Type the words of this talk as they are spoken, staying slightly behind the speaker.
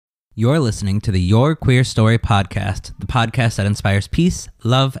You're listening to the Your Queer Story podcast, the podcast that inspires peace,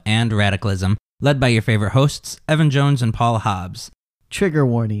 love, and radicalism, led by your favorite hosts, Evan Jones and Paul Hobbs. Trigger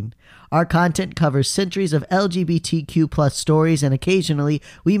warning. Our content covers centuries of LGBTQ+ stories, and occasionally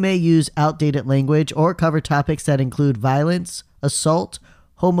we may use outdated language or cover topics that include violence, assault,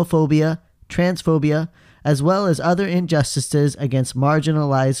 homophobia, transphobia, as well as other injustices against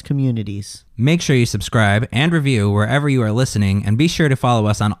marginalized communities. Make sure you subscribe and review wherever you are listening, and be sure to follow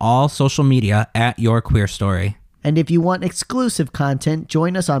us on all social media at Your Queer Story. And if you want exclusive content,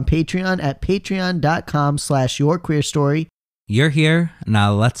 join us on Patreon at patreon.com/yourqueerstory. You're here,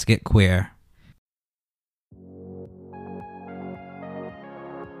 now let's get queer.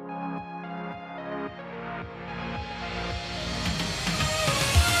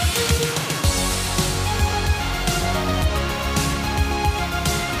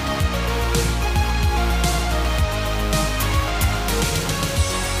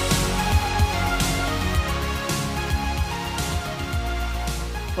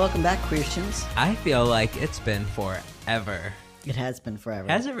 Welcome back, Queertians. I feel like it's been forever. It has been forever.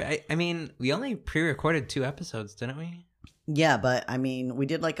 Has it? I mean, we only pre-recorded 2 episodes, didn't we? Yeah, but I mean, we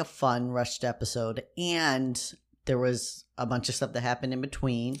did like a fun rushed episode, and there was a bunch of stuff that happened in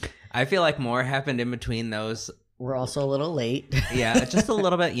between. I feel like more happened in between those. We're also a little late. Yeah, just a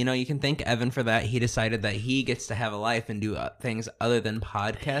little bit. You know, you can thank Evan for that. He decided that he gets to have a life and do things other than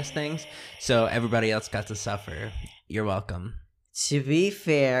podcast things, so everybody else got to suffer. You're welcome. To be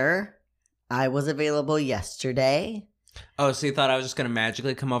fair, I was available yesterday. Oh, so you thought I was just going to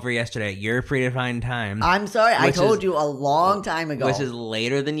magically come over yesterday at your predefined time? I'm sorry, I told you a long time ago. Which is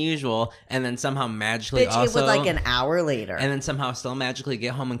later than usual, and then somehow magically Bitch, it was like an hour later. And then somehow still magically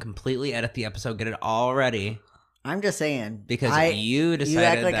get home and completely edit the episode, get it all ready. I'm just saying. Because you decided you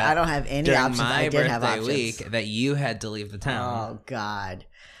act like that I don't have any options. I did have options. Week that you had to leave the town. Oh, God.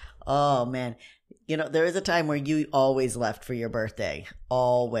 Oh, man. You know, there was a time where you always left for your birthday.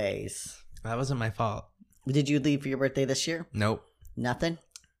 Always. That wasn't my fault. Did you leave for your birthday this year? Nope. Nothing?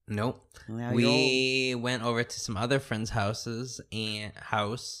 Nope. Now we went over to some other friends' houses and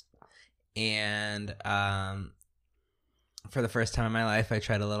for the first time in my life, I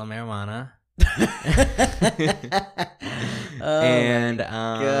tried a little marijuana. And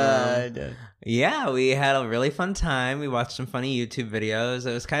God. Yeah, we had a really fun time. We watched some funny YouTube videos.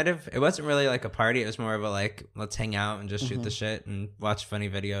 It wasn't really like a party. It was more of a like, let's hang out and just shoot the shit and watch funny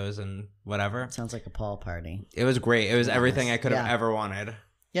videos and whatever. Sounds like a Paul party. It was great. It was everything I could have ever wanted.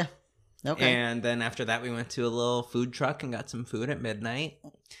 Yeah. Okay. And then after that, we went to a little food truck and got some food at midnight.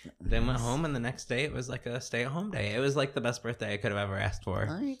 Then went home, and the next day it was like a stay-at-home day. It was like the best birthday I could have ever asked for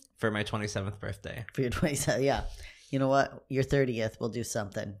my 27th birthday. For your 27th, yeah. You know what? Your 30th, we'll do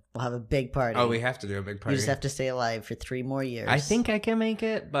something. We'll have a big party. Oh, we have to do a big party. You just have to stay alive for 3 more years. I think I can make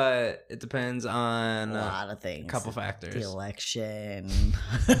it, but it depends on a lot of things. A couple factors. The election.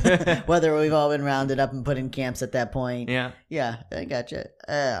 Whether we've all been rounded up and put in camps at that point. Yeah. Yeah, I gotcha.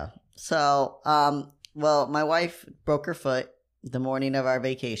 So, well, my wife broke her foot the morning of our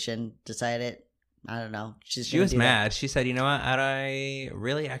vacation, decided, I don't know. She was mad. She said, you know what? I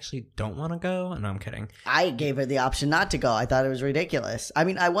really actually don't want to go. No, I'm kidding. I gave her the option not to go. I thought it was ridiculous. I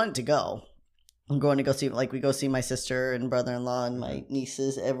mean, I wanted to go. I'm going to go see, we go see my sister and brother-in-law and my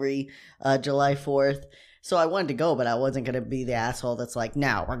nieces every July 4th. So I wanted to go, but I wasn't going to be the asshole that's like,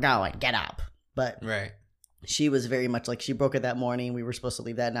 no, we're going. Get up. But right. She was very much like, she broke it that morning. We were supposed to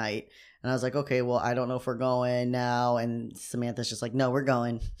leave that night. And I was like, okay, well, I don't know if we're going now. And Samantha's just like, no, we're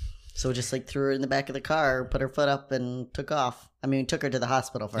going. So we just like threw her in the back of the car, put her foot up, and took off. I mean, took her to the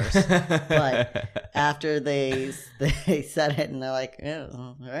hospital first. But after they said it, and they're like, yeah,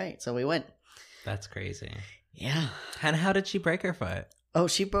 all right. So we went. That's crazy. Yeah. And how did she break her foot? Oh,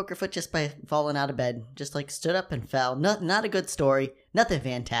 she broke her foot just by falling out of bed. Just like stood up and fell. Not a good story. Nothing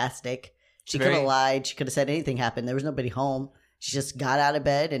fantastic. She could have lied. She could have said anything happened. There was nobody home. She just got out of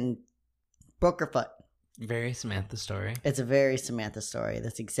bed and broke her foot. Very Samantha story. It's a very Samantha story.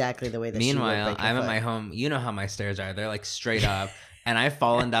 That's exactly the way that Meanwhile, I'm at my home. You know how my stairs are. They're like straight up. And I've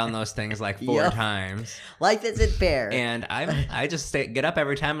fallen down those things like 4 times. Life isn't fair. And I just get up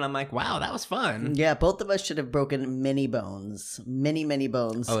every time and I'm like, wow, that was fun. Yeah, both of us should have broken many bones. Many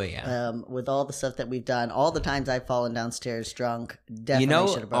bones. Oh, yeah. With all the stuff that we've done. All the times I've fallen downstairs drunk.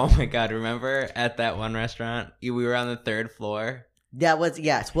 Definitely should have broken. Oh my God, remember at that one restaurant, we were on the 3rd floor That was,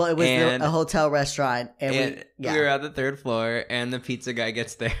 yes. Well, it was And- a hotel restaurant. And we were on the 3rd floor, and the pizza guy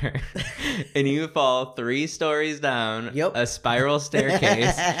gets there, and you fall 3 stories down, a spiral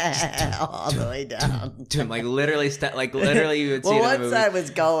staircase, all the way down. like literally, you would see. Well, it in the once I was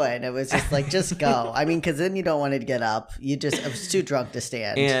going, it was just like, just go. I mean, because then you don't want to get up. I was too drunk to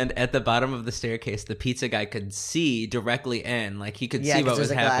stand. And at the bottom of the staircase, the pizza guy could see directly in, like he could see what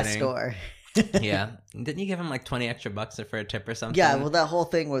was happening. Glass door. Yeah. Didn't you give him like $20 extra for a tip or something? Yeah, well, that whole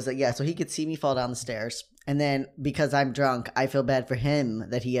thing was that, so he could see me fall down the stairs. And then because I'm drunk, I feel bad for him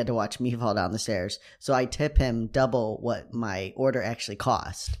that he had to watch me fall down the stairs. So I tip him double what my order actually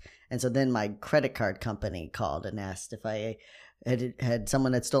cost. And so then my credit card company called and asked if I had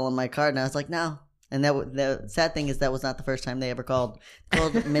someone had stolen my card. And I was like, no. And the sad thing is that was not the first time they ever called.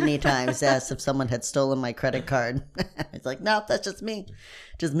 Called many times, asked if someone had stolen my credit card. It's like, no, that's just me.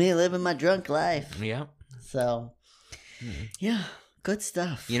 Just me living my drunk life. Yeah. So, yeah, good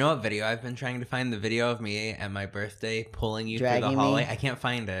stuff. You know what video I've been trying to find? The video of me at my birthday pulling you Dragging through the hallway. me? I can't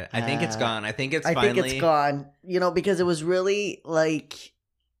find it. I think it's gone. I think it's I finally... think it's gone. Because it was really like,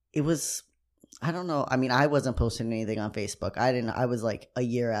 it was... I don't know. I mean, I wasn't posting anything on Facebook. I was like a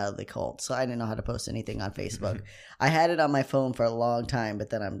year out of the cult, so I didn't know how to post anything on Facebook. I had it on my phone for a long time, but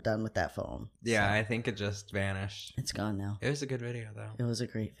then I'm done with that phone. Yeah, so. I think it just vanished. It's gone now. It was a good video, though. It was a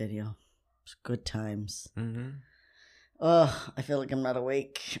great video. It was good times. Mm-hmm. Ugh, I feel like I'm not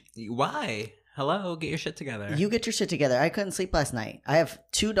awake. Why? Hello, get your shit together. You get your shit together. I couldn't sleep last night. I have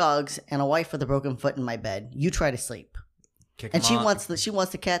 2 dogs and a wife with a broken foot in my bed. You try to sleep. And she wants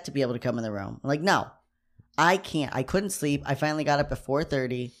the cat to be able to come in the room. I'm like, no, I can't. I couldn't sleep. I finally got up at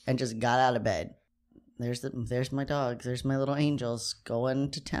 4:30 and just got out of bed. There's my dogs. There's my little angels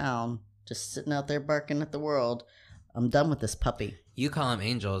going to town, just sitting out there barking at the world. I'm done with this puppy. You call them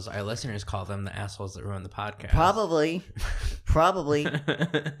angels. Our listeners call them the assholes that ruin the podcast. Probably.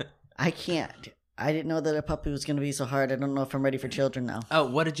 I can't. I didn't know that a puppy was going to be so hard. I don't know if I'm ready for children now. Oh,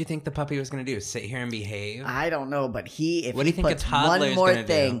 what did you think the puppy was going to do? Sit here and behave? I don't know, but what do you think a toddler is going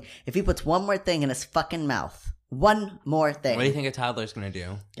to do? If he puts one more thing in his fucking mouth, one more thing. What do you think a toddler is going to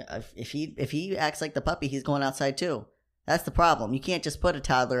do? If he acts like the puppy, he's going outside too. That's the problem. You can't just put a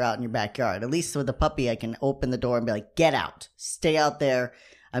toddler out in your backyard. At least with a puppy, I can open the door and be like, get out. Stay out there.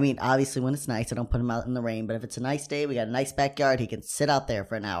 I mean, obviously when it's nice, I don't put him out in the rain. But if it's a nice day, we got a nice backyard, he can sit out there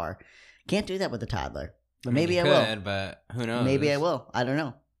for an hour. Can't do that with a toddler. But maybe I will. But who knows? Maybe I will. I don't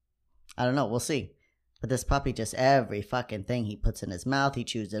know. We'll see. But this puppy, just every fucking thing he puts in his mouth, he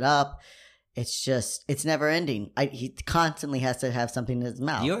chews it up. It's never ending. He constantly has to have something in his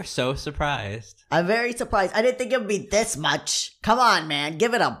mouth. You're so surprised. I'm very surprised. I didn't think it would be this much. Come on, man.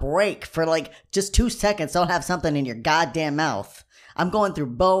 Give it a break for like just 2 seconds. Don't have something in your goddamn mouth. I'm going through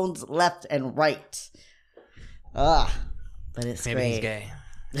bones left and right. Ugh. But it's Maybe great. he's gay.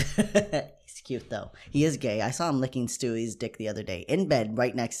 He's cute though. He is gay. I saw him licking Stewie's dick the other day in bed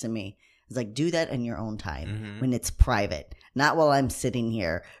right next to me. It's like, do that in your own time when it's private, not while I'm sitting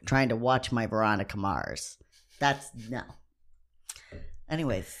here trying to watch my Veronica Mars. That's no.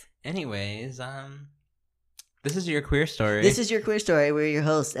 Anyways, this is your queer story. This is your queer story. We're your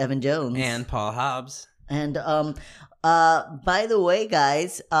hosts, Evan Jones and Paul Hobbs. And by the way,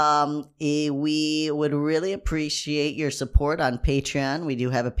 guys, we would really appreciate your support on Patreon. We do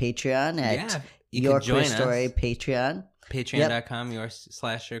have a Patreon at Your Queer Story Patreon. Patreon.com,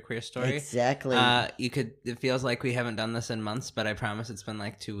 /your queer story. Exactly. It feels like we haven't done this in months, but I promise it's been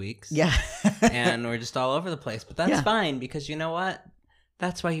like 2 weeks. Yeah. And we're just all over the place. But that's fine, because you know what?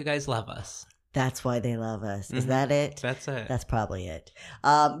 That's why you guys love us. That's why they love us. Is that it? That's it. That's probably it.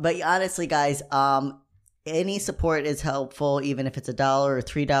 But honestly, guys, any support is helpful, even if it's $1 or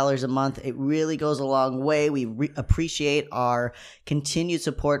 $3 a month. It really goes a long way. We appreciate our continued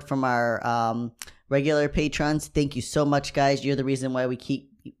support from our regular patrons. Thank you so much, guys. You're the reason why we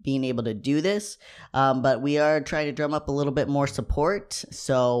keep being able to do this. But we are trying to drum up a little bit more support,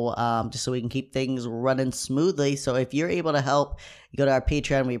 so just so we can keep things running smoothly. So if you're able to help, you go to our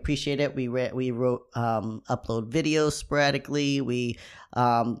Patreon. We appreciate it. We upload videos sporadically. We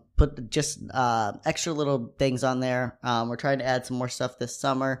put just extra little things on there. We're trying to add some more stuff this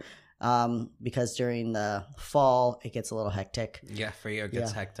summer because during the fall it gets a little hectic. Yeah, for you it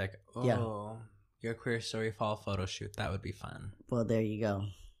gets hectic. Oh, Your Queer Story fall photo shoot. That would be fun. Well, there you go.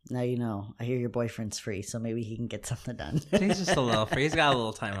 Now you know. I hear your boyfriend's free, so maybe he can get something done. He's just a little free. He's got a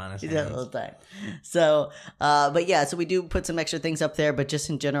little time on his hands. He's got a little time. So, but yeah, so we do put some extra things up there, but just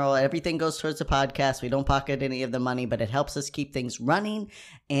in general, everything goes towards the podcast. We don't pocket any of the money, but it helps us keep things running,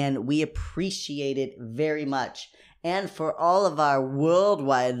 and we appreciate it very much. And for all of our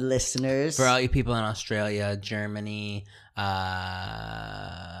worldwide listeners. For all you people in Australia, Germany,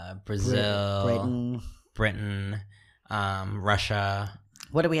 Brazil, Britain, Russia.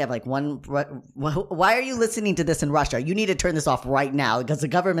 What do we have? Like one. Why are you listening to this in Russia? You need to turn this off right now because the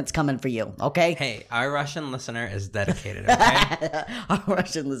government's coming for you. Okay. Hey, our Russian listener is dedicated. Okay. Our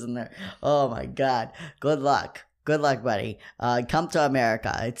Russian listener. Oh my God. Good luck. Good luck, buddy. Come to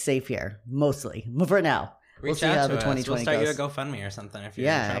America. It's safe here, mostly for now. Reach out to us. We'll start you a GoFundMe or something if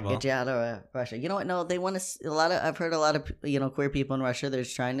you're in trouble. Get you out of Russia. You know what? No, they want to. I've heard a lot of queer people in Russia. They're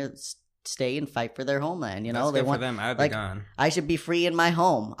trying to stay and fight for their homeland. You know, That's they good want for them. I would be gone. I should be free in my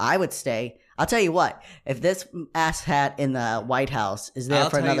home. I would stay. I'll tell you what. If this asshat in the White House is there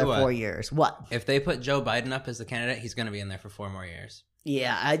for another 4 years, what? If they put Joe Biden up as the candidate, he's going to be in there for 4 more years.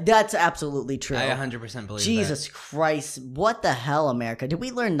 Yeah, that's absolutely true. I 100% believe Jesus that. Christ. What the hell, America? Did we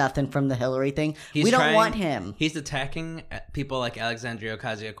learn nothing from the Hillary thing? We don't want him. He's attacking people like Alexandria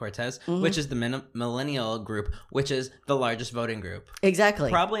Ocasio-Cortez, which is the millennial group, which is the largest voting group. Exactly.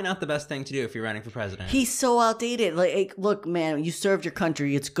 Probably not the best thing to do if you're running for president. He's so outdated. Like, look, man, you served your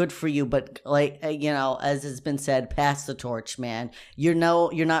country. It's good for you. But, as has been said, pass the torch, man. You're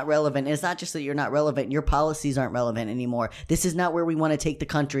not relevant. And it's not just that you're not relevant. Your policies aren't relevant anymore. This is not where we want to take the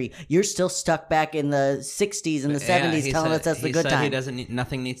country. You're still stuck back in the 60s and the 70s telling us that's the good time.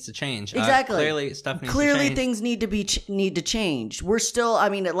 Nothing needs to change. Exactly. Clearly stuff needs to change. Things need to change. We're still,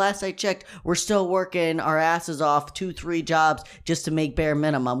 at last I checked, we're still working our asses off 2-3 jobs just to make bare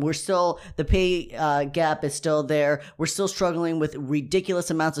minimum. We're still, the pay gap is still there. We're still struggling with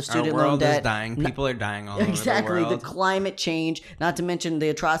ridiculous amounts of student loan debt. Our world is dying. People are dying all over the world. Exactly. The climate change, not to mention the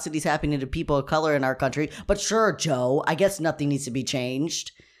atrocities happening to people of color in our country. But sure, Joe, I guess nothing needs to be changed.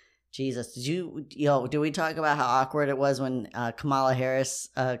 Jesus, did we talk about how awkward it was when Kamala Harris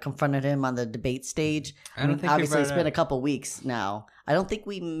confronted him on the debate stage? I don't think obviously it's been a couple weeks now. I don't think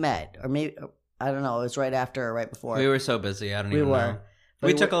we met, or maybe I don't know. It was right after or right before. We were so busy. I don't even know.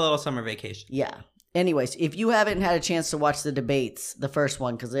 We took a little summer vacation. Yeah. Anyways, if you haven't had a chance to watch the debates, the first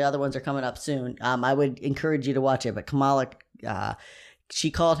one, because the other ones are coming up soon, I would encourage you to watch it. But Kamala,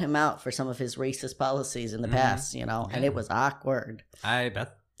 she called him out for some of his racist policies in the past, and it was awkward. I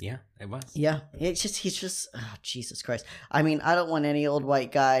bet. Yeah, it was. Yeah. He's just, Jesus Christ. I mean, I don't want any old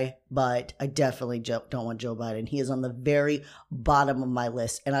white guy, but I definitely don't want Joe Biden. He is on the very bottom of my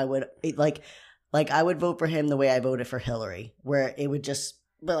list. And I would, I would vote for him the way I voted for Hillary, where it would just,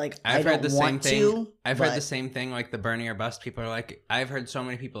 but I've heard the same thing. I've heard the same thing, like the Bernie or bust. People are like, I've heard so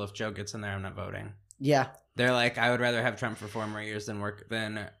many people, if Joe gets in there, I'm not voting. Yeah. They're like, I would rather have Trump for 4 more years than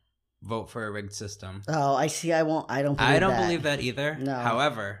vote for a rigged system. Oh, I see. I don't believe that either. No.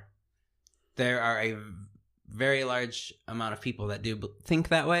 However, there are a very large amount of people that do think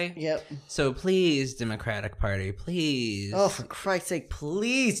that way. Yep. So please, Democratic Party, please. Oh, for Christ's sake,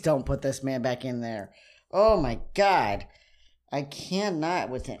 please don't put this man back in there. Oh my God. I cannot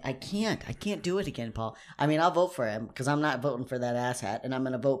with him. I can't do it again, Paul. I mean, I'll vote for him because I'm not voting for that asshat, and I'm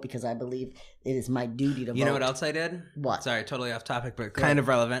going to vote because I believe it is my duty to vote. You know what else I did? What? Sorry, totally off topic, but kind of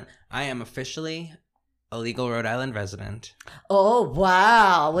relevant. I am officially a legal Rhode Island resident. Oh,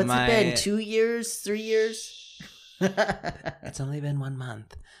 wow. What's it been? 2 years? 3 years? It's only been 1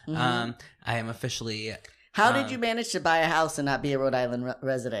 month. I am officially... How did you manage to buy a house and not be a Rhode Island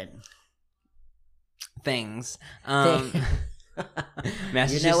resident? Things. You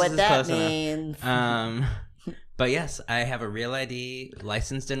know what that means. But yes, I have a real ID,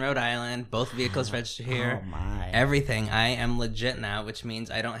 licensed in Rhode Island, both vehicles registered here. Oh my. Everything. I am legit now, which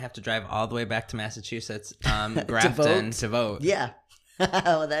means I don't have to drive all the way back to Massachusetts, Grafton, to vote. Yeah.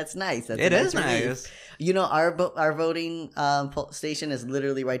 Well, that's nice. It is nice. You know, our voting station is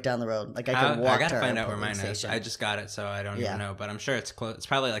literally right down the road. Like I can walk. I gotta to find our out where mine station. is. I just got it, so I don't even know. But I'm sure it's close. It's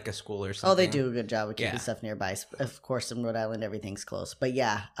probably like a school or something. Oh, they do a good job of keeping stuff nearby. Of course, in Rhode Island, everything's close. But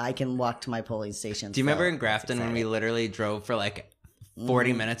yeah, I can walk to my polling station. Do you remember in Grafton when we literally drove for like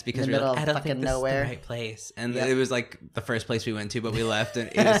 40 minutes because we were like, I don't think this is the right place, and it was like the first place we went to, but we left, and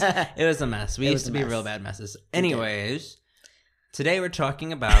it was a mess. We used to be real bad messes. Anyways. Today we're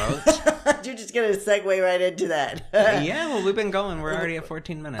talking about... You're just going to segue right into that. Yeah, well, we've been going. We're already at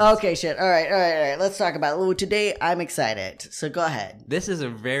 14 minutes. Okay, shit. All right. Let's talk about it. Well, today I'm excited, so go ahead. This is a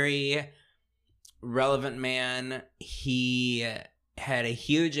very relevant man. He had a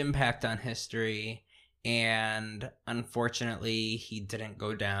huge impact on history, and unfortunately, he didn't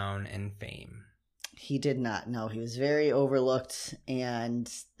go down in fame. He did not. No, he was very overlooked, and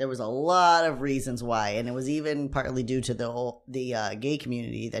there was a lot of reasons why, and it was even partly due to the gay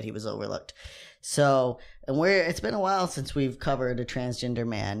community that he was overlooked. So, and it's been a while since we've covered a transgender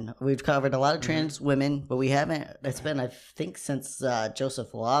man. We've covered a lot of trans women, but we haven't. It's been, I think, since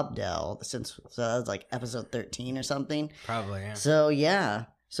Joseph Lobdell, since it was like episode 13 or something. Probably, yeah. So, yeah.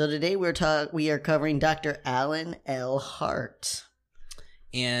 So today we are covering Dr. Alan L. Hart.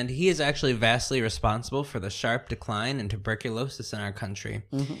 And he is actually vastly responsible for the sharp decline in tuberculosis in our country.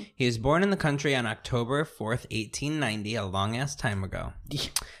 Mm-hmm. He was born in the country on October 4th, 1890, a long-ass time ago.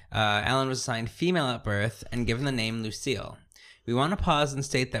 Alan was assigned female at birth and given the name Lucille. We want to pause and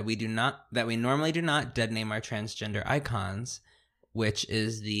state that we normally do not dead name our transgender icons, which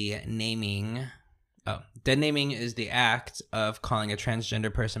is the naming... dead naming is the act of calling a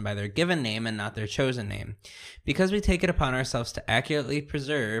transgender person by their given name and not their chosen name, because we take it upon ourselves to accurately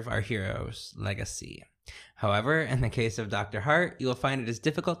preserve our hero's legacy. However, in the case of Dr. Hart, you will find it is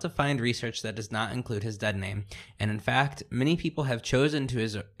difficult to find research that does not include his dead name, and in fact, many people have chosen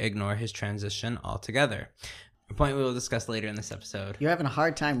to ignore his transition altogether. A point we will discuss later in this episode. You're having a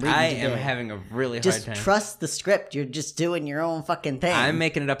hard time reading I today. am having a really hard time. Just trust the script. You're just doing your own fucking thing. I'm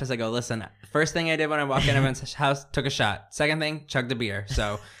making it up as I go. Listen, first thing I did when I walked in everyone's house, took a shot. Second thing, chugged a beer.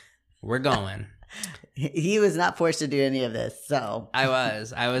 So we're going. He was not forced to do any of this, so. I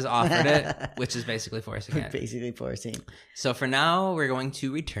was offered it, which is basically forcing it. Basically forcing. So for now, we're going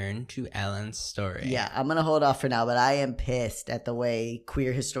to return to Alan's story. Yeah, I'm going to hold off for now, but I am pissed at the way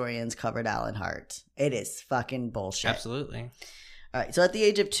queer historians covered Alan Hart. It is fucking bullshit. Absolutely. All right, so at the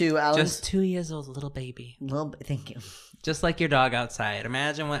age of 2, Alan's... Just 2 years old, little baby. Thank you. Just like your dog outside.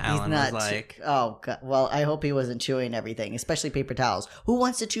 Imagine what Alan was like. Oh, God. Well, I hope he wasn't chewing everything, especially paper towels. Who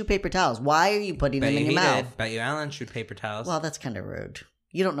wants to chew paper towels? Why are you putting them in your mouth? Bet you Alan chewed paper towels. Well, that's kind of rude.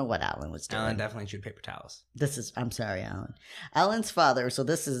 You don't know what Alan was doing. Alan definitely chewed paper towels. I'm sorry, Alan. Alan's father, so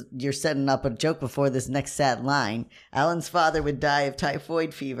you're setting up a joke before this next sad line. Alan's father would die of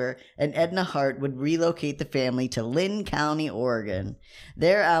typhoid fever, and Edna Hart would relocate the family to Lynn County, Oregon.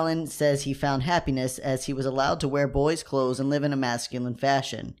 There, Alan says he found happiness as he was allowed to wear boys' clothes and live in a masculine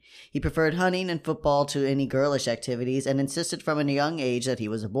fashion. He preferred hunting and football to any girlish activities and insisted from a young age that he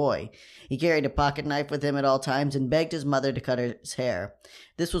was a boy. He carried a pocket knife with him at all times and begged his mother to cut his hair.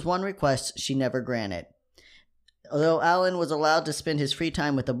 This was one request she never granted. Although Alan was allowed to spend his free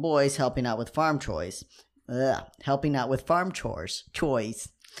time with the boys helping out with farm chores. That's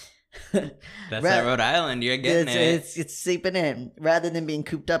that Rhode Island, you're getting it. It's seeping in, rather than being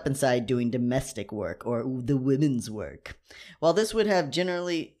cooped up inside doing domestic work or the women's work. While this would have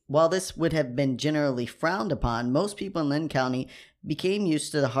been generally frowned upon, most people in Lynn County became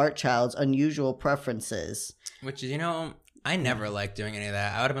used to the Hart child's unusual preferences. Which is, I never liked doing any of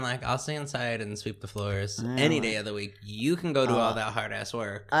that. I would have been like, I'll stay inside and sweep the floors any day of the week. You can go do all that hard-ass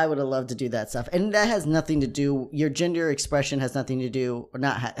work. I would have loved to do that stuff. And that has nothing to do, your gender expression has nothing to do, or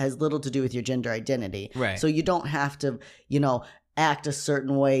has little to do with your gender identity. Right. So you don't have to, act a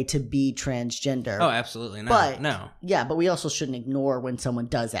certain way to be transgender. Oh, absolutely not. But, no. Yeah, but we also shouldn't ignore when someone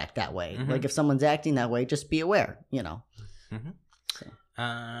does act that way. Mm-hmm. Like if someone's acting that way, just be aware, Mm-hmm.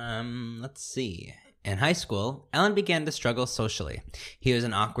 So. Let's see. In high school, Alan began to struggle socially. He was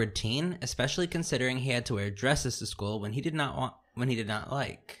an awkward teen, especially considering he had to wear dresses to school which he did not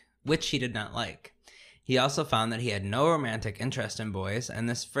like. He also found that he had no romantic interest in boys, and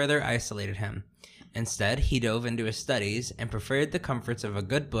this further isolated him. Instead, he dove into his studies and preferred the comforts of a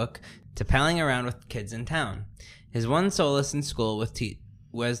good book to palling around with kids in town. His one solace in school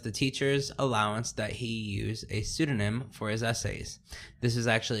was the teacher's allowance that he use a pseudonym for his essays. This was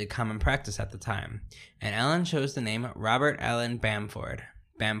actually a common practice at the time, and Alan chose the name Robert Allen Bamford,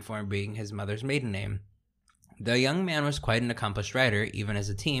 Bamford being his mother's maiden name. The young man was quite an accomplished writer, even as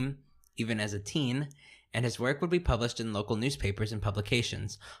a teen, and his work would be published in local newspapers and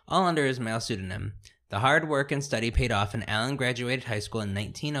publications, all under his male pseudonym. The hard work and study paid off, and Alan graduated high school in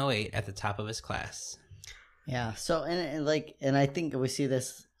 1908 at the top of his class. Yeah, so, and I think we see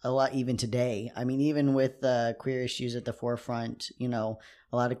this a lot even today. I mean, even with queer issues at the forefront, a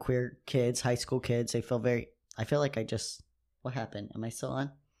lot of queer kids, high school kids, I feel like what happened? Am I still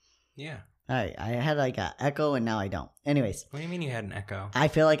on? Yeah. All right, I had an echo and now I don't. Anyways. What do you mean you had an echo? I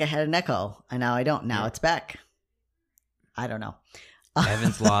feel like I had an echo and now I don't. Now it's back. I don't know.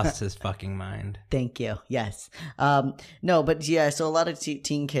 Evan's lost his fucking mind. Thank you. Yes. No, but yeah, so a lot of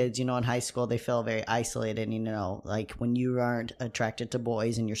teen kids, in high school, they feel very isolated, like when you aren't attracted to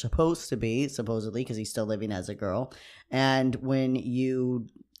boys and you're supposed to be, supposedly, because he's still living as a girl. And when you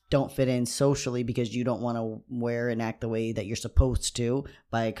don't fit in socially because you don't want to wear and act the way that you're supposed to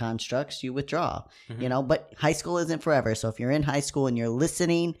by constructs, you withdraw, but high school isn't forever. So if you're in high school and you're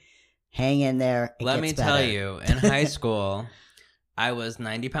listening, hang in there. Let me tell you, in high school, I was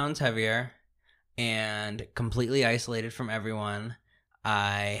 90 pounds heavier. and completely isolated from everyone.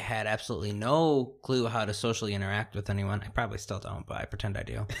 I had absolutely no clue how to socially interact with anyone. I probably still don't, but I pretend I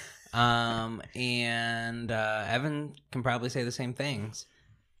do. And Evan can probably say the same things.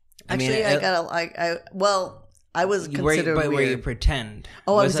 I was considered weird. Where you pretend.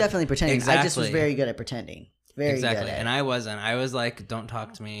 Oh, I was definitely pretending. Exactly. I just was very good at pretending. Very good at it. And I wasn't. I was like, don't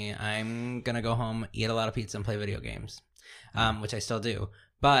talk to me. I'm going to go home, eat a lot of pizza, and play video games, which I still do.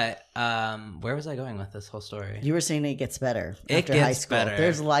 But where was I going with this whole story? You were saying it gets better after high school. Better.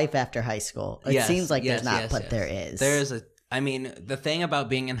 There's life after high school. It seems like there's not, but there is. The thing about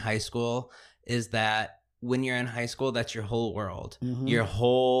being in high school is that when you're in high school, that's your whole world. Mm-hmm. Your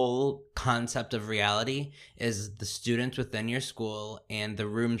whole concept of reality is the students within your school and the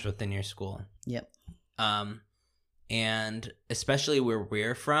rooms within your school. Yep. And especially where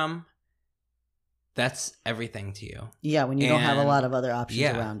we're from, that's everything to you. Yeah, when you don't have a lot of other options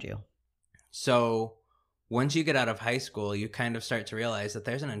around you. So once you get out of high school, you kind of start to realize that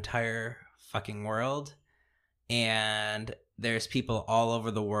there's an entire fucking world, and there's people all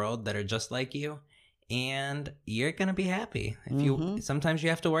over the world that are just like you, and you're going to be happy. Sometimes you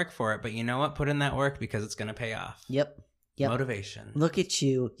have to work for it, but you know what? Put in that work because it's going to pay off. Yep. Motivation. Look at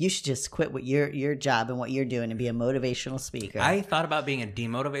you. You should just quit what your job and what you're doing and be a motivational speaker. I thought about being a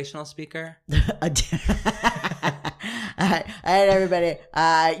demotivational speaker. All right, everybody.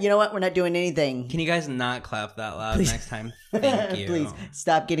 You know what? We're not doing anything. Can you guys not clap that loud next time? Thank you. Please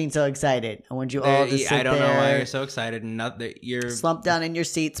stop getting so excited. I want you all to sit there. I don't know why you're so excited. You're slump down in your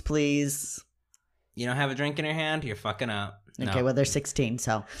seats, please. You don't have a drink in your hand. You're fucking up. Okay, well, they're 16,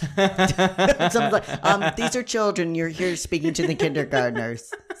 so. Someone's like, these are children. You're here speaking to the kindergartners.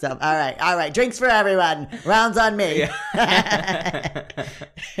 So, all right. Drinks for everyone. Rounds on me. Yeah.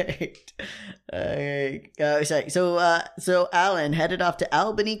 So Alan headed off to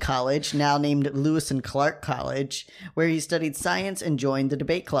Albany College, now named Lewis and Clark College, where he studied science and joined the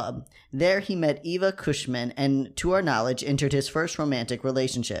debate club. There he met Eva Cushman and, to our knowledge, entered his first romantic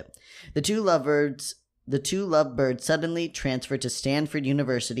relationship. The two lovebirds suddenly transferred to Stanford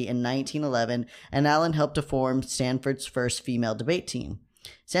University in 1911, and Allen helped to form Stanford's first female debate team.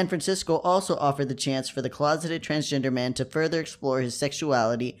 San Francisco also offered the chance for the closeted transgender man to further explore his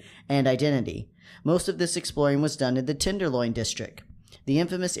sexuality and identity. Most of this exploring was done in the Tenderloin district. The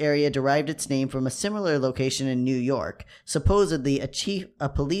infamous area derived its name from a similar location in New York. Supposedly, a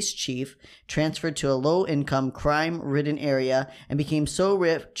police chief transferred to a low-income, crime-ridden area and became so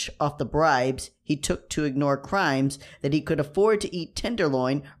rich off the bribes he took to ignore crimes that he could afford to eat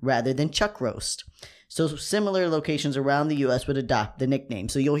tenderloin rather than chuck roast. So similar locations around the U.S. would adopt the nickname.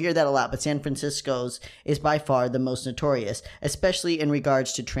 So you'll hear that a lot, but San Francisco's is by far the most notorious, especially in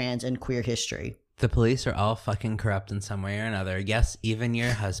regards to trans and queer history. The police are all fucking corrupt in some way or another. Yes, even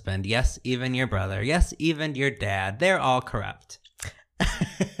your husband. Yes, even your brother. Yes, even your dad. They're all corrupt.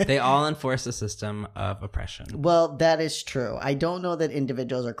 They all enforce a system of oppression. Well, that is true. I don't know that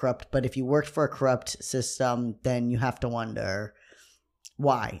individuals are corrupt, but if you worked for a corrupt system, then you have to wonder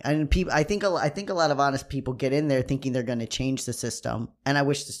why. And I think a lot of honest people get in there thinking they're going to change the system, and I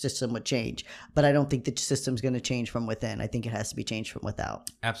wish the system would change, but I don't think the system's going to change from within. I think it has to be changed from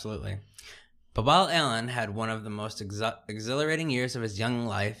without. Absolutely. But while Alan had one of the most exhilarating years of his young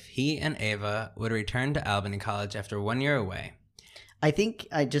life, he and Ava would return to Albany College after 1 year away. I think,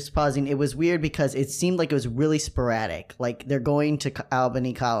 just pausing, it was weird because it seemed like it was really sporadic. Like, they're going to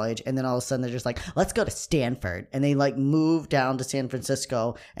Albany College, and then all of a sudden they're just like, let's go to Stanford. And they, like, move down to San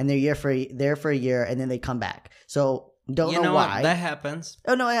Francisco, and they're there for a year, and then they come back. So, don't know why. What? That happens.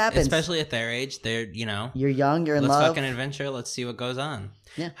 Oh, no, it happens. Especially at their age. They're, You're young, you're in love. Let's fucking adventure. Let's see what goes on.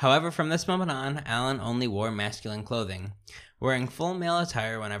 Yeah. However, from this moment on, Alan only wore masculine clothing, wearing full male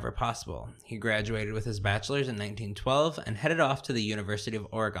attire whenever possible. He graduated with his bachelor's in 1912 and headed off to the University of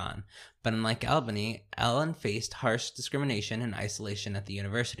Oregon. But unlike Albany, Alan faced harsh discrimination and isolation at the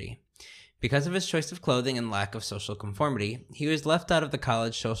university. Because of his choice of clothing and lack of social conformity, he was left out of the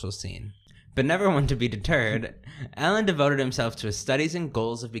college social scene. But never one to be deterred, Alan devoted himself to his studies and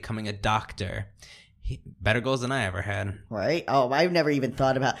goals of becoming a doctor. Better goals than I ever had. Right? Oh, I've never even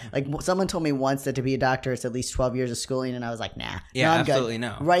thought about... Like, someone told me once that to be a doctor, it's at least 12 years of schooling, and I was like, nah. Yeah, no, absolutely good.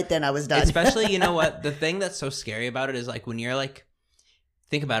 No. Right then, I was done. Especially, you know what? The thing that's so scary about it is, like, when you're, like...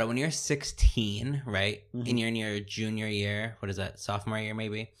 Think about it. When you're 16, right? Mm-hmm. And you're in your junior year. What is that? Sophomore year,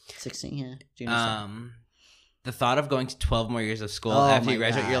 maybe? 16, yeah. Junior the thought of going to 12 more years of school after you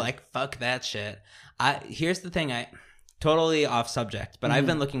graduate, you're like, fuck that shit. Here's the thing, totally off subject, but I've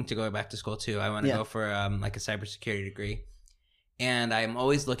been looking to go back to school too. I want to go for like a cybersecurity degree. And I'm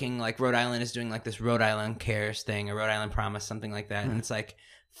always looking, like Rhode Island is doing like this Rhode Island Cares thing, or Rhode Island Promise, something like that. And it's like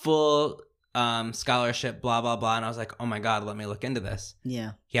full scholarship, blah, blah, blah. And I was like, oh my God, let me look into this.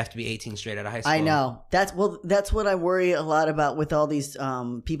 Yeah. You have to be 18 straight out of high school. I know. That's what I worry a lot about with all these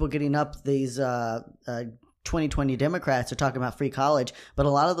people getting up these 2020 Democrats are talking about free college, but a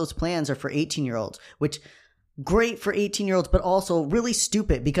lot of those plans are for 18-year-olds, which great for 18-year-olds, but also really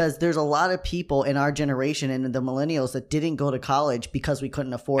stupid because there's a lot of people in our generation and the millennials that didn't go to college because we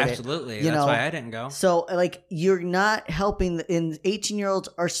couldn't afford it. Absolutely. That's why I didn't go. So, like, you're not helping. And 18-year-olds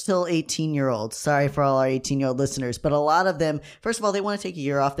are still 18-year-olds. Sorry for all our 18-year-old listeners, but a lot of them, first of all, they want to take a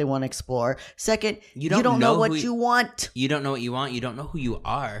year off. They want to explore. Second, you don't know what you want. You don't know what you want. You don't know who you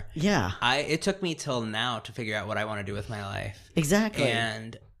are. Yeah. It took me till now to figure out what I want to do with my life. Exactly.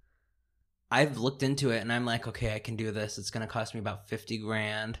 And I've looked into it and I'm like, okay, I can do this. It's going to cost me about $50,000.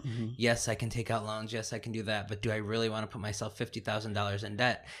 Mm-hmm. Yes, I can take out loans. Yes, I can do that. But do I really want to put myself $50,000 in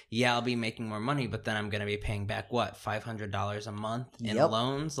debt? Yeah, I'll be making more money, but then I'm going to be paying back what, $500 a month in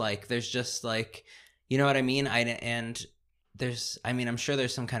loans? Like, there's just like, you know what I mean? I'm sure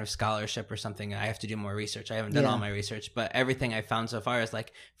there's some kind of scholarship or something. I have to do more research. I haven't done all my research, but everything I found so far is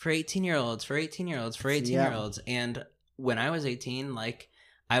like for 18-year-olds, for 18-year-olds, for 18-year-olds. And when I was 18, like,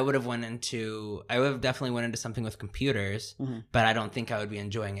 I would have definitely went into something with computers, but I don't think I would be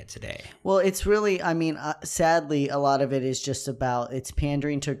enjoying it today. Well, it's really, sadly, a lot of it is just about, it's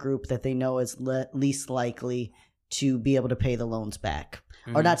pandering to a group that they know is least likely to be able to pay the loans back.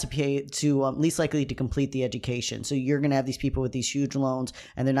 Or not to pay, least likely to complete the education. So you're going to have these people with these huge loans,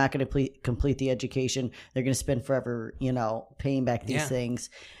 and they're not going to complete the education. They're going to spend forever, paying back these things.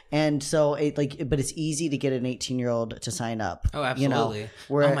 And so but it's easy to get an 18-year-old to sign up. Oh, absolutely.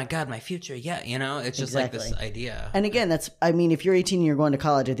 Oh my God, my future. Yeah. It's just like this idea. And again, if you're 18 and you're going to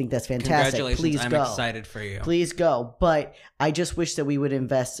college, I think that's fantastic. Congratulations. Please I'm go. excited for you. Please go. But I just wish that we would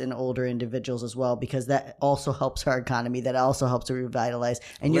invest in older individuals as well, because that also helps our economy. That also helps to revitalize.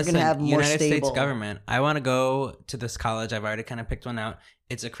 And you're going to have more United stable. States government. I want to go to this college. I've already kind of picked one out.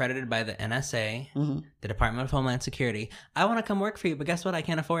 It's accredited by the NSA, the Department of Homeland Security. I want to come work for you, but guess what? I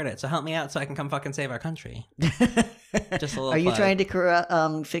can't afford it. So help me out so I can come fucking save our country. Just a little Are you plug. trying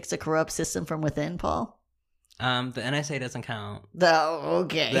to fix a corrupt system from within, Paul? The NSA doesn't count. Oh,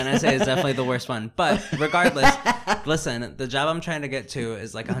 okay. The NSA is definitely the worst one. But regardless, listen, the job I'm trying to get to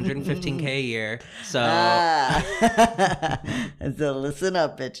is like $115K a year. So, so listen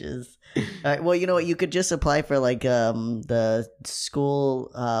up, bitches. All right. Well, you know what? You could just apply for like the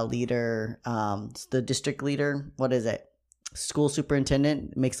school leader, the district leader. What is it? School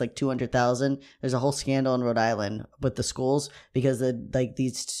superintendent makes like $200,000. There's a whole scandal in Rhode Island with the schools because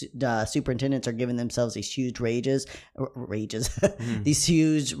these superintendents are giving themselves these huge these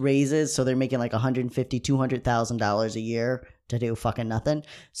huge raises. So they're making like $150,000-$200,000 a year to do fucking nothing.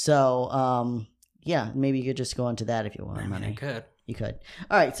 So maybe you could just go into that if you want money. I could. You could.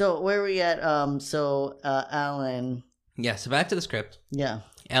 All right. So where are we at? Alan. Yeah. So back to the script. Yeah.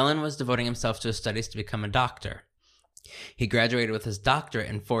 Alan was devoting himself to his studies to become a doctor. He graduated with his doctorate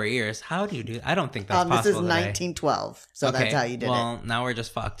in 4 years. How do you do? I don't think that's possible. This is 1912, so okay, that's how you did it. Well, now we're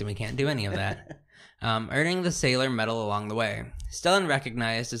just fucked and we can't do any of that. Earning the Sailor Medal along the way. Still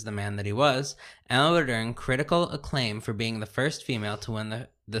unrecognized as the man that he was, Alan would earn critical acclaim for being the first female to win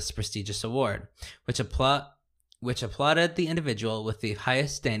this prestigious award, which applauded the individual with the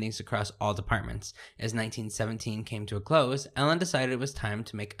highest standings across all departments. As 1917 came to a close, Ellen decided it was time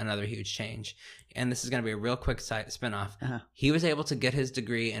to make another huge change. And this is going to be a real quick spin-off. He was able to get his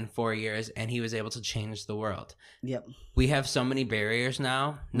degree in 4 years, and he was able to change the world. Yep. We have so many barriers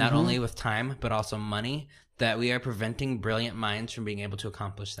now, not only with time, but also money, that we are preventing brilliant minds from being able to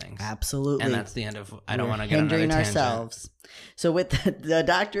accomplish things. Absolutely. And that's the end of, I don't want to get another tangent. Ourselves. So with the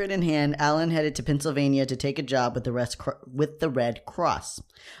doctorate in hand, Alan headed to Pennsylvania to take a job with the Red Cross.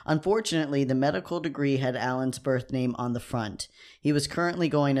 Unfortunately, the medical degree had Alan's birth name on the front. He was currently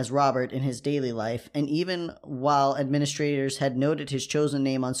going as Robert in his daily life, and even while administrators had noted his chosen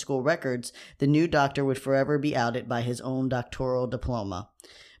name on school records, the new doctor would forever be outed by his own doctoral diploma.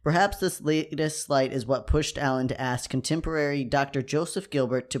 Perhaps this latest slight is what pushed Alan to ask contemporary Dr. Joseph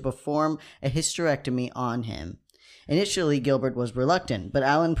Gilbert to perform a hysterectomy on him. Initially, Gilbert was reluctant, but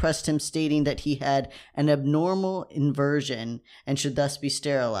Alan pressed him, stating that he had an abnormal inversion and should thus be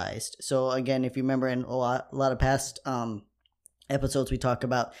sterilized. So again, if you remember in a lot of past episodes, we talk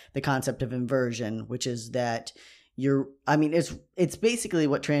about the concept of inversion, which is that it's basically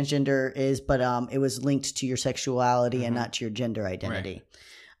what transgender is, but it was linked to your sexuality and not to your gender identity.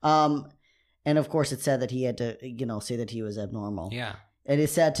 Right. And of course, it said that he had to, say that he was abnormal. Yeah. It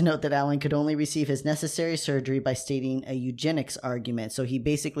is sad to note that Alan could only receive his necessary surgery by stating a eugenics argument. So he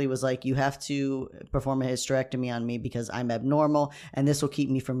basically was like, you have to perform a hysterectomy on me because I'm abnormal and this will keep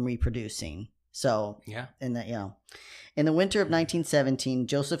me from reproducing. So, yeah. In the winter of 1917,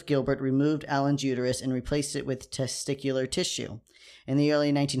 Joseph Gilbert removed Alan's uterus and replaced it with testicular tissue. In the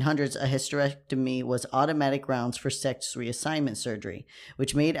early 1900s, a hysterectomy was automatic grounds for sex reassignment surgery,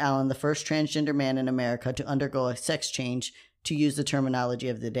 which made Alan the first transgender man in America to undergo a sex change, to use the terminology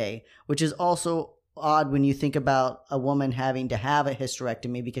of the day, which is also odd when you think about a woman having to have a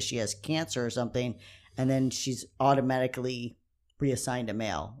hysterectomy because she has cancer or something, and then she's automatically reassigned a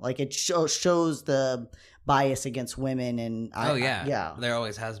male. Like, it shows the bias against women. And yeah, there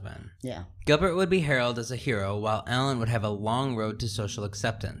always has been. Yeah. Gilbert would be heralded as a hero, while Alan would have a long road to social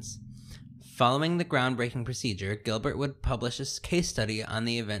acceptance. Following the groundbreaking procedure, Gilbert would publish a case study on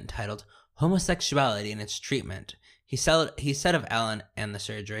the event titled Homosexuality and Its Treatment. He said of Alan and the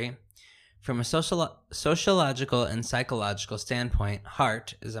surgery, from a sociological and psychological standpoint,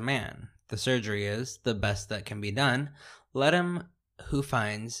 Hart is a man. The surgery is the best that can be done. Let him who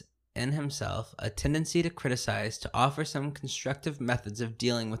finds in himself a tendency to criticize to offer some constructive methods of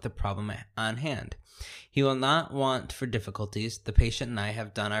dealing with the problem on hand. He will not want for difficulties. The patient and I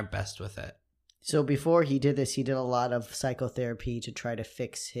have done our best with it. So before he did this, he did a lot of psychotherapy to try to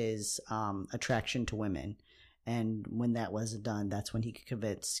fix his attraction to women. And when that was done, that's when he could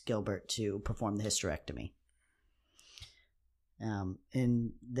convince Gilbert to perform the hysterectomy.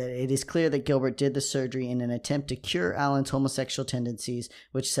 And it is clear that Gilbert did the surgery in an attempt to cure Alan's homosexual tendencies,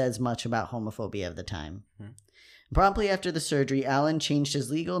 which says much about homophobia of the time. Mm-hmm. Promptly after the surgery, Alan changed his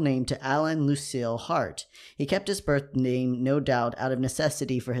legal name to Alan Lucille Hart. He kept his birth name, no doubt, out of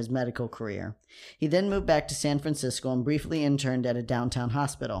necessity for his medical career. He then moved back to San Francisco and briefly interned at a downtown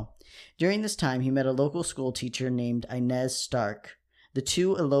hospital. During this time, he met a local school teacher named Inez Stark. The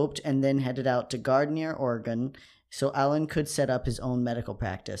two eloped and then headed out to Gardner, Oregon, so Alan could set up his own medical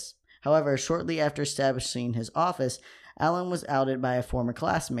practice. However, shortly after establishing his office, Alan was outed by a former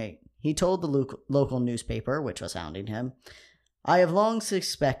classmate. He told the local newspaper, which was hounding him, "I have long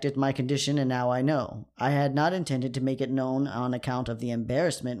suspected my condition, and now I know. I had not intended to make it known on account of the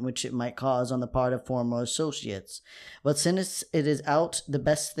embarrassment which it might cause on the part of former associates. But since it is out, the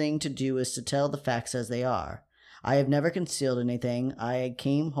best thing to do is to tell the facts as they are. I have never concealed anything. I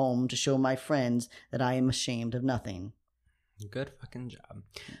came home to show my friends that I am ashamed of nothing." Good fucking job.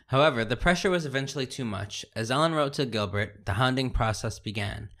 However, the pressure was eventually too much. As Alan wrote to Gilbert, the hounding process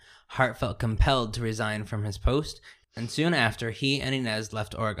began. Hart felt compelled to resign from his post, and soon after, he and Inez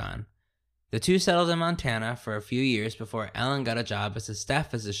left Oregon. The two settled in Montana for a few years before Alan got a job as a staff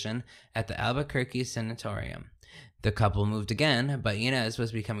physician at the Albuquerque Sanatorium. The couple moved again, but Inez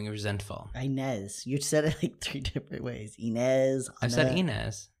was becoming resentful. Inez. You said it like 3 different ways. Inez. I said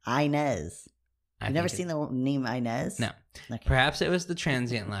Inez. Inez. You've never seen the name Inez? No. Okay. Perhaps it was the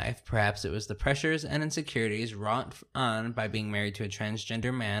transient life. Perhaps it was the pressures and insecurities wrought on by being married to a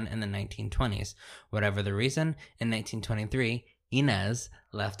transgender man in the 1920s. Whatever the reason, in 1923, Inez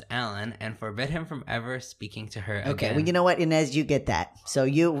left Alan and forbid him from ever speaking to her again. Okay, well, you know what, Inez? You get that.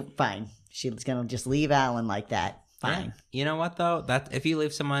 So fine. She's going to just leave Alan like that. Fine. Yeah. You know what, though? That if you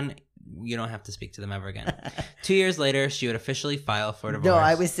leave someone, you don't have to speak to them ever again. 2 years later, she would officially file for divorce. No,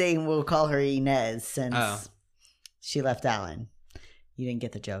 I was saying we'll call her Inez since she left Alan. You didn't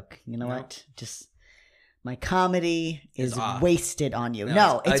get the joke. You know what? Just my comedy is wasted on you.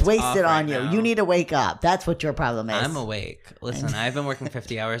 No, it's wasted on you. Now. You need to wake up. That's what your problem is. I'm awake. Listen, I've been working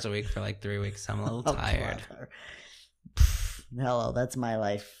 50 hours a week for like 3 weeks. So I'm a little tired. Hello, that's my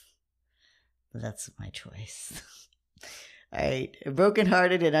life. That's my choice. All right.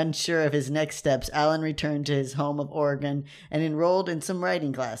 Brokenhearted and unsure of his next steps, Alan returned to his home of Oregon and enrolled in some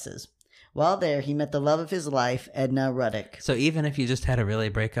writing classes. While there, he met the love of his life, Edna Ruddock. So even if you just had a really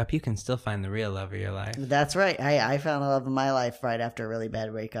breakup, you can still find the real love of your life. That's right. I found the love of my life right after a really bad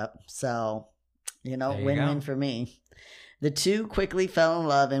breakup. So, win-win for me. The two quickly fell in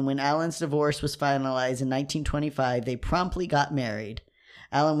love, and when Alan's divorce was finalized in 1925, they promptly got married.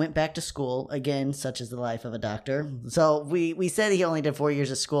 Alan went back to school, again, such is the life of a doctor. So we said he only did 4 years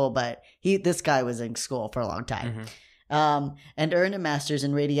of school, but this guy was in school for a long time. Mm-hmm. And earned a master's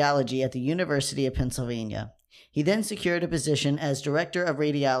in radiology at the University of Pennsylvania. He then secured a position as director of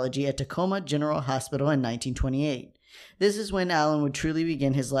radiology at Tacoma General Hospital in 1928. This is when Alan would truly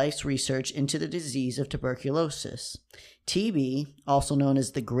begin his life's research into the disease of tuberculosis. TB, also known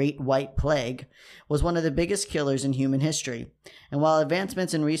as the Great White Plague, was one of the biggest killers in human history. And while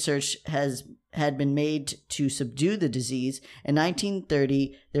advancements in research had been made to subdue the disease, in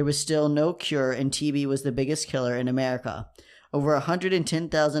 1930 there was still no cure and TB was the biggest killer in America. Over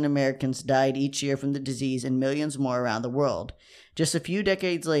 110,000 Americans died each year from the disease and millions more around the world. Just a few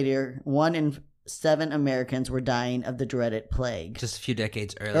decades later, 1 in 7 Americans were dying of the dreaded plague. Just a few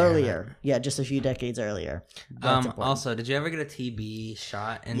decades earlier. Yeah, just a few decades earlier. Also, did you ever get a TB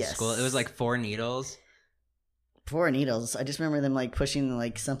shot in school? It was like 4 needles. 4 needles. I just remember them like pushing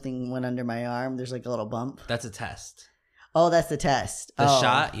like something went under my arm. There's like a little bump. That's a test. Oh, that's the test. The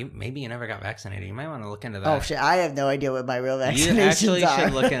shot, maybe you never got vaccinated. You might want to look into that. Oh, shit. I have no idea what my real vaccinations are. You actually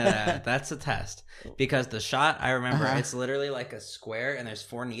should look into that. That's a test. Because the shot, I remember, it's literally like a square and there's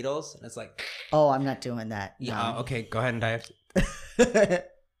 4 needles. And it's like... Oh, I'm not doing that. Yeah. Okay, go ahead and dive.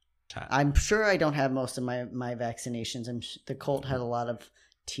 I'm sure I don't have most of my vaccinations. The Colt had a lot of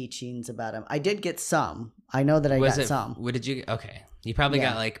teachings about them. I did get some. I know that I got some. What did you... Okay. You probably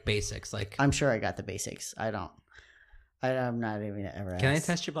got like basics. Like I'm sure I got the basics. I'm not even ever asked. Can I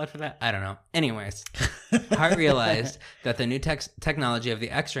test your blood for that? I don't know. Anyways, Hart realized that the new technology of the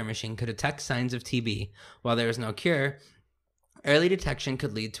X-ray machine could detect signs of TB. While there was no cure, early detection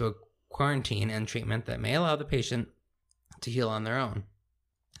could lead to a quarantine and treatment that may allow the patient to heal on their own.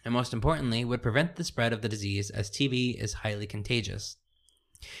 And most importantly, would prevent the spread of the disease, as TB is highly contagious.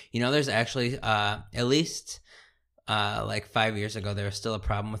 There's actually, at least like 5 years ago, there was still a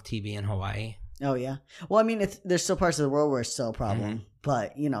problem with TB in Hawaii. Oh, yeah. Well, I mean, there's still parts of the world where it's still a problem,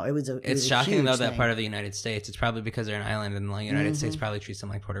 but, it's shocking, though, that part of the United States, it's probably because they're an island and the United States probably treats them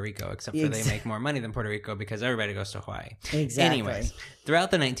like Puerto Rico, except for they make more money than Puerto Rico because everybody goes to Hawaii. Exactly. Anyways,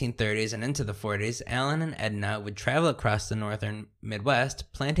 throughout the 1930s and into the 40s, Alan and Edna would travel across the northern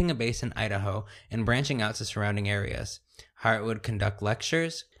Midwest, planting a base in Idaho and branching out to surrounding areas. Hart would conduct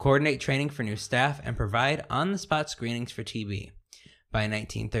lectures, coordinate training for new staff, and provide on-the-spot screenings for TB. By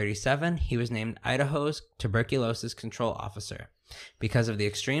 1937, he was named Idaho's Tuberculosis Control Officer. Because of the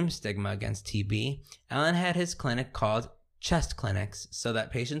extreme stigma against TB, Alan had his clinic called chest clinics so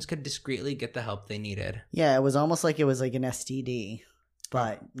that patients could discreetly get the help they needed. Yeah, it was almost like it was like an STD,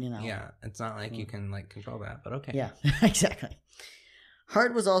 but, Yeah, it's not like you can, control that, but okay. Yeah, exactly.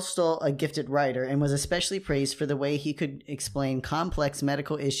 Hart was also a gifted writer and was especially praised for the way he could explain complex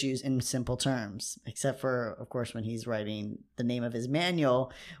medical issues in simple terms, except for, of course, when he's writing the name of his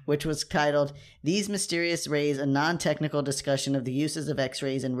manual, which was titled, These Mysterious Rays, a Non-Technical Discussion of the Uses of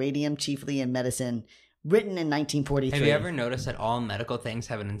X-Rays and Radium Chiefly in Medicine, written in 1943. Have you ever noticed that all medical things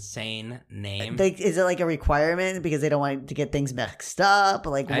have an insane name? Is it like a requirement because they don't want to get things mixed up?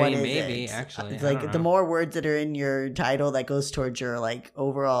 Maybe, actually. The more words that are in your title, that goes towards your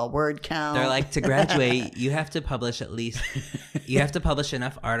overall word count. They're like, to graduate, you have to publish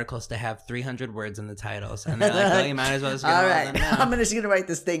enough articles to have 300 words in the titles. And they're like, well, you might as well just get all right, them now. I'm just going to write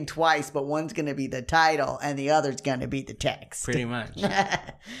this thing twice, but one's going to be the title and the other's going to be the text. Pretty much.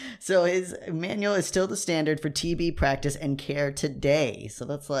 So his manual is still the standard for TB practice and care today. So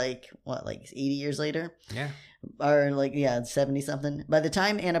that's 80 years later? Yeah. Or 70 something. By the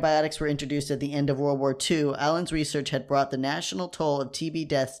time antibiotics were introduced at the end of World War II, Allen's research had brought the national toll of TB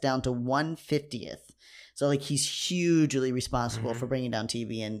deaths down to 1/50th. So he's hugely responsible for bringing down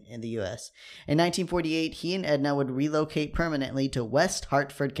TB in the U.S. In 1948, he and Edna would relocate permanently to West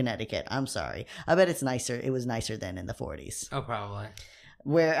Hartford, Connecticut. I'm sorry. I bet it's nicer. It was nicer then in the 40s. Oh, probably.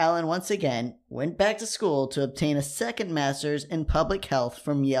 Where Allen once again went back to school to obtain a second master's in public health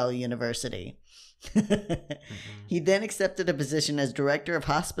from Yale University. He then accepted a position as director of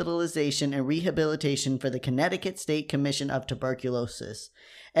hospitalization and rehabilitation for the Connecticut State Commission of Tuberculosis.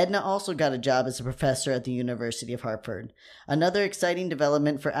 Edna also got a job as a professor at the University of Hartford. Another exciting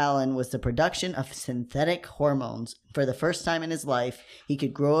development for Allen was the production of synthetic hormones. For the first time in his life, he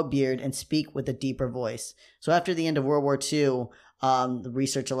could grow a beard and speak with a deeper voice. So after the end of World War II, the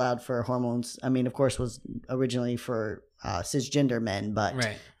research allowed for hormones. I mean, of course, was originally for cisgender men, but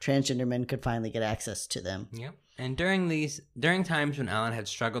transgender men could finally get access to them. Yep. And during times when Allen had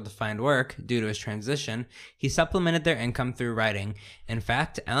struggled to find work due to his transition, he supplemented their income through writing. In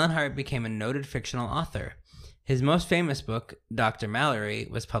fact, Alan Hart became a noted fictional author. His most famous book, Dr. Mallory,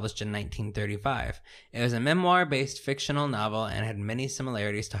 was published in 1935. It was a memoir-based fictional novel and had many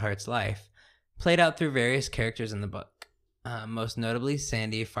similarities to Hart's life, played out through various characters in the book. Most notably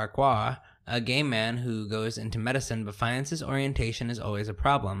Sandy Farquhar, a gay man who goes into medicine but finds his orientation is always a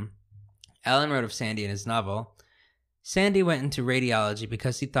problem. Allen wrote of Sandy in his novel. Sandy went into radiology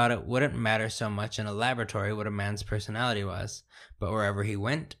because he thought it wouldn't matter so much in a laboratory what a man's personality was, but wherever he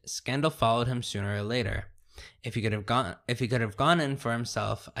went, scandal followed him sooner or later. If he could have gone in for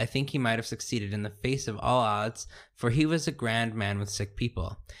himself, I think he might have succeeded in the face of all odds, for he was a grand man with sick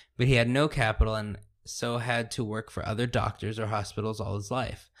people, but he had no capital and so had to work for other doctors or hospitals all his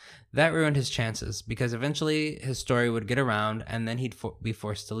life. That ruined his chances, because eventually his story would get around and then he'd be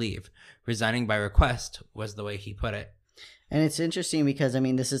forced to leave. Resigning by request was the way he put it. And it's interesting because, I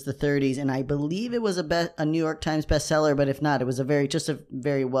mean, this is the 30s, and I believe it was a New York Times bestseller, but if not, it was a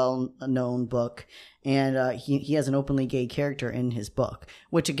very well-known book. And he has an openly gay character in his book,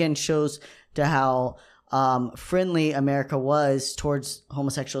 which again shows to how friendly America was towards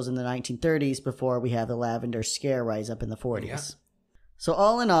homosexuals in the 1930s before we have the Lavender Scare rise up in the 40s. Yeah. So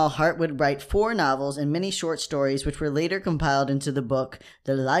all in all, Hart would write 4 novels and many short stories, which were later compiled into the book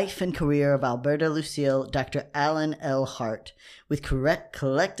The Life and Career of Alberta Lucille, Dr. Alan L. Hart, with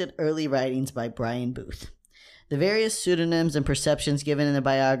collected early writings by Brian Booth. The various pseudonyms and perceptions given in the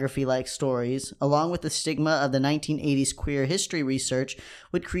biography-like stories, along with the stigma of the 1980s queer history research,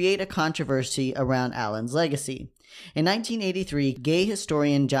 would create a controversy around Alan's legacy. In 1983, gay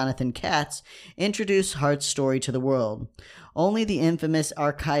historian Jonathan Katz introduced Hart's story to the world. Only the infamous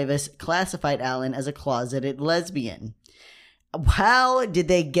archivist classified Alan as a closeted lesbian. How did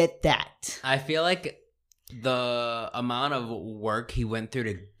they get that? I feel like the amount of work he went through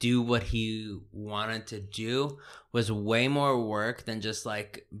to do what he wanted to do was way more work than just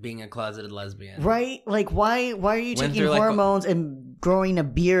like being a closeted lesbian. Right? Like why are you taking hormones and growing a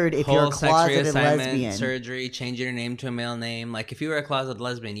beard if you're a closeted lesbian? Surgery, changing your name to a male name. Like if you were a closeted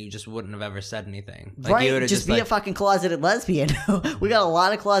lesbian, you just wouldn't have ever said anything. Like, right? Just be a fucking closeted lesbian. We got a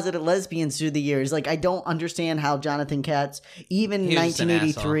lot of closeted lesbians through the years. Like I don't understand how Jonathan Katz, even in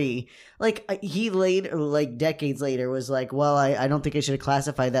 1983, like he later, like decades later, was like, well, I don't think I should have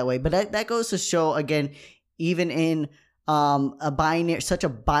classified that way. But that goes to show again, even in such a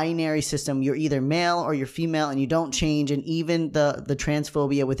binary system, you're either male or you're female, and you don't change. And even the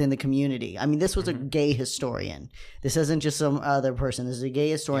transphobia within the community. I mean, this was a gay historian. This isn't just some other person. This is a gay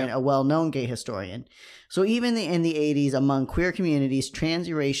historian, a well-known gay historian. So even in the 80s, among queer communities, trans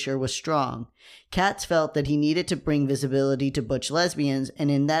erasure was strong. Katz felt that he needed to bring visibility to butch lesbians, and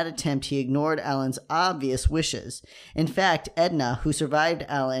in that attempt, he ignored Alan's obvious wishes. In fact, Edna, who survived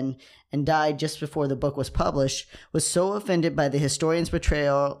Alan and died just before the book was published, was so offended by the historian's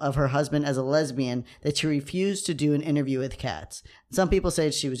portrayal of her husband as a lesbian that she refused to do an interview with Katz. Some people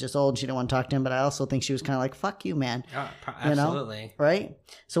say she was just old and she didn't want to talk to him, but I also think she was kind of like, fuck you, man. Absolutely. You know? Right?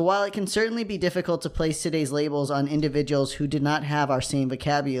 So while it can certainly be difficult to place today's labels on individuals who did not have our same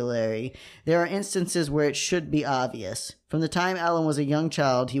vocabulary, there are instances where it should be obvious. From the time Alan was a young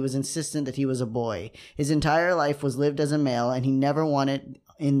child, he was insistent that he was a boy. His entire life was lived as a male, and he never wanted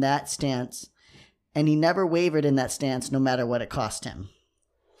in that stance, and he never wavered in that stance no matter what it cost him.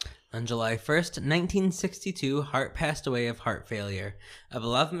 On July 1st, 1962, Hart passed away of heart failure. A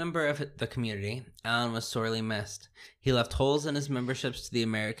beloved member of the community, Alan was sorely missed. He left holes in his memberships to the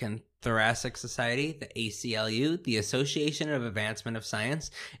American Thoracic Society, the ACLU, the Association of Advancement of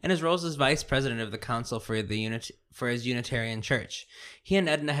Science, and his roles as vice president of the Council for his Unitarian Church. He and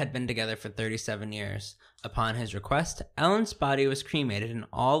Edna had been together for 37 years. Upon his request, Alan's body was cremated and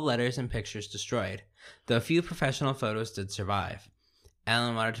all letters and pictures destroyed, though a few professional photos did survive.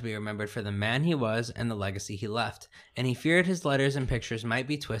 Alan wanted to be remembered for the man he was and the legacy he left, and he feared his letters and pictures might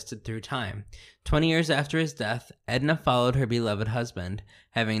be twisted through time. 20 years after his death, Edna followed her beloved husband.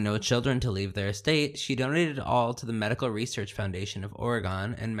 Having no children to leave their estate, she donated all to the Medical Research Foundation of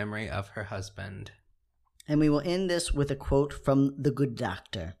Oregon in memory of her husband. And we will end this with a quote from The Good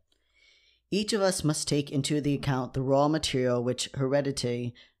Doctor. Each of us must take into the account the raw material which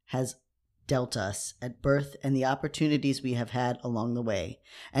heredity has dealt us at birth and the opportunities we have had along the way,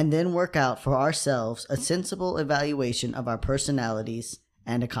 and then work out for ourselves a sensible evaluation of our personalities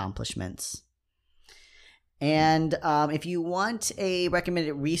and accomplishments. And if you want a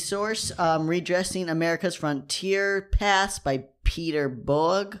recommended resource, Redressing America's Frontier Past by Peter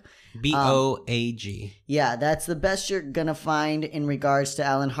Boag. Boag. Yeah, that's the best you're going to find in regards to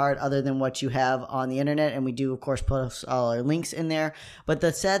Alan Hart other than what you have on the internet. And we do, of course, post all our links in there. But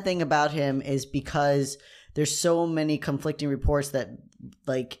the sad thing about him is because there's so many conflicting reports that,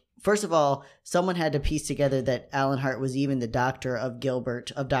 like, first of all, someone had to piece together that Alan Hart was even the doctor of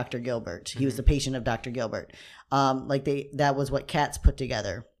Dr. Gilbert. He was the patient of Dr. Gilbert. That was what Katz put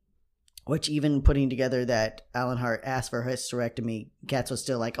together. Which even putting together that Alan Hart asked for a hysterectomy, Katz was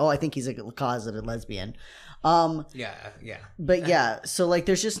still like, oh, I think he's a closeted lesbian. Yeah. But yeah, so like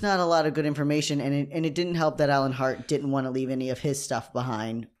there's just not a lot of good information, and it didn't help that Alan Hart didn't want to leave any of his stuff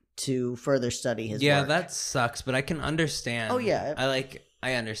behind to further study his work. Yeah, that sucks, but I can understand. Oh, yeah.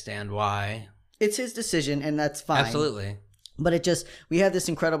 I understand why. It's his decision, and that's fine. Absolutely. But we have this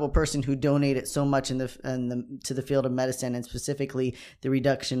incredible person who donated so much to the field of medicine, and specifically the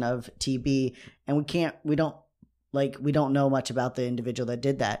reduction of TB. And we don't know much about the individual that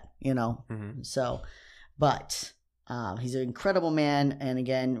did that, Mm-hmm. So, but he's an incredible man. And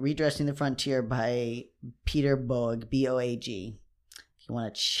again, Redressing the Frontier by Peter Boag, Boag. If you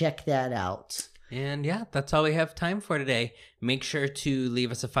want to check that out. And yeah, that's all we have time for today. Make sure to leave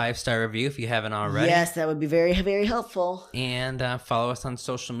us a 5-star review if you haven't already. Yes, that would be very, very helpful. And follow us on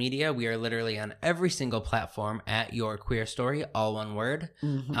social media. We are literally on every single platform at Your Queer Story, all one word.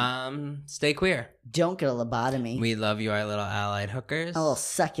 Mm-hmm. Stay queer. Don't get a lobotomy. We love you, our little allied hookers. A little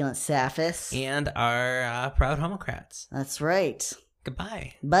succulent sapphis. And our proud homocrats. That's right.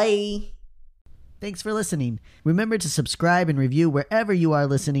 Goodbye. Bye. Thanks for listening. Remember to subscribe and review wherever you are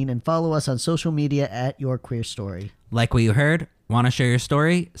listening, and follow us on social media at Your Queer Story. Like what you heard? Want to share your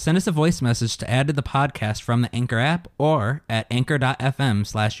story? Send us a voice message to add to the podcast from the Anchor app or at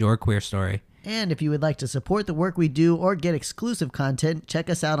anchor.fm/yourqueerstory. And if you would like to support the work we do or get exclusive content, check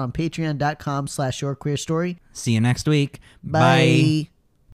us out on patreon.com/yourqueerstory. See you next week. Bye.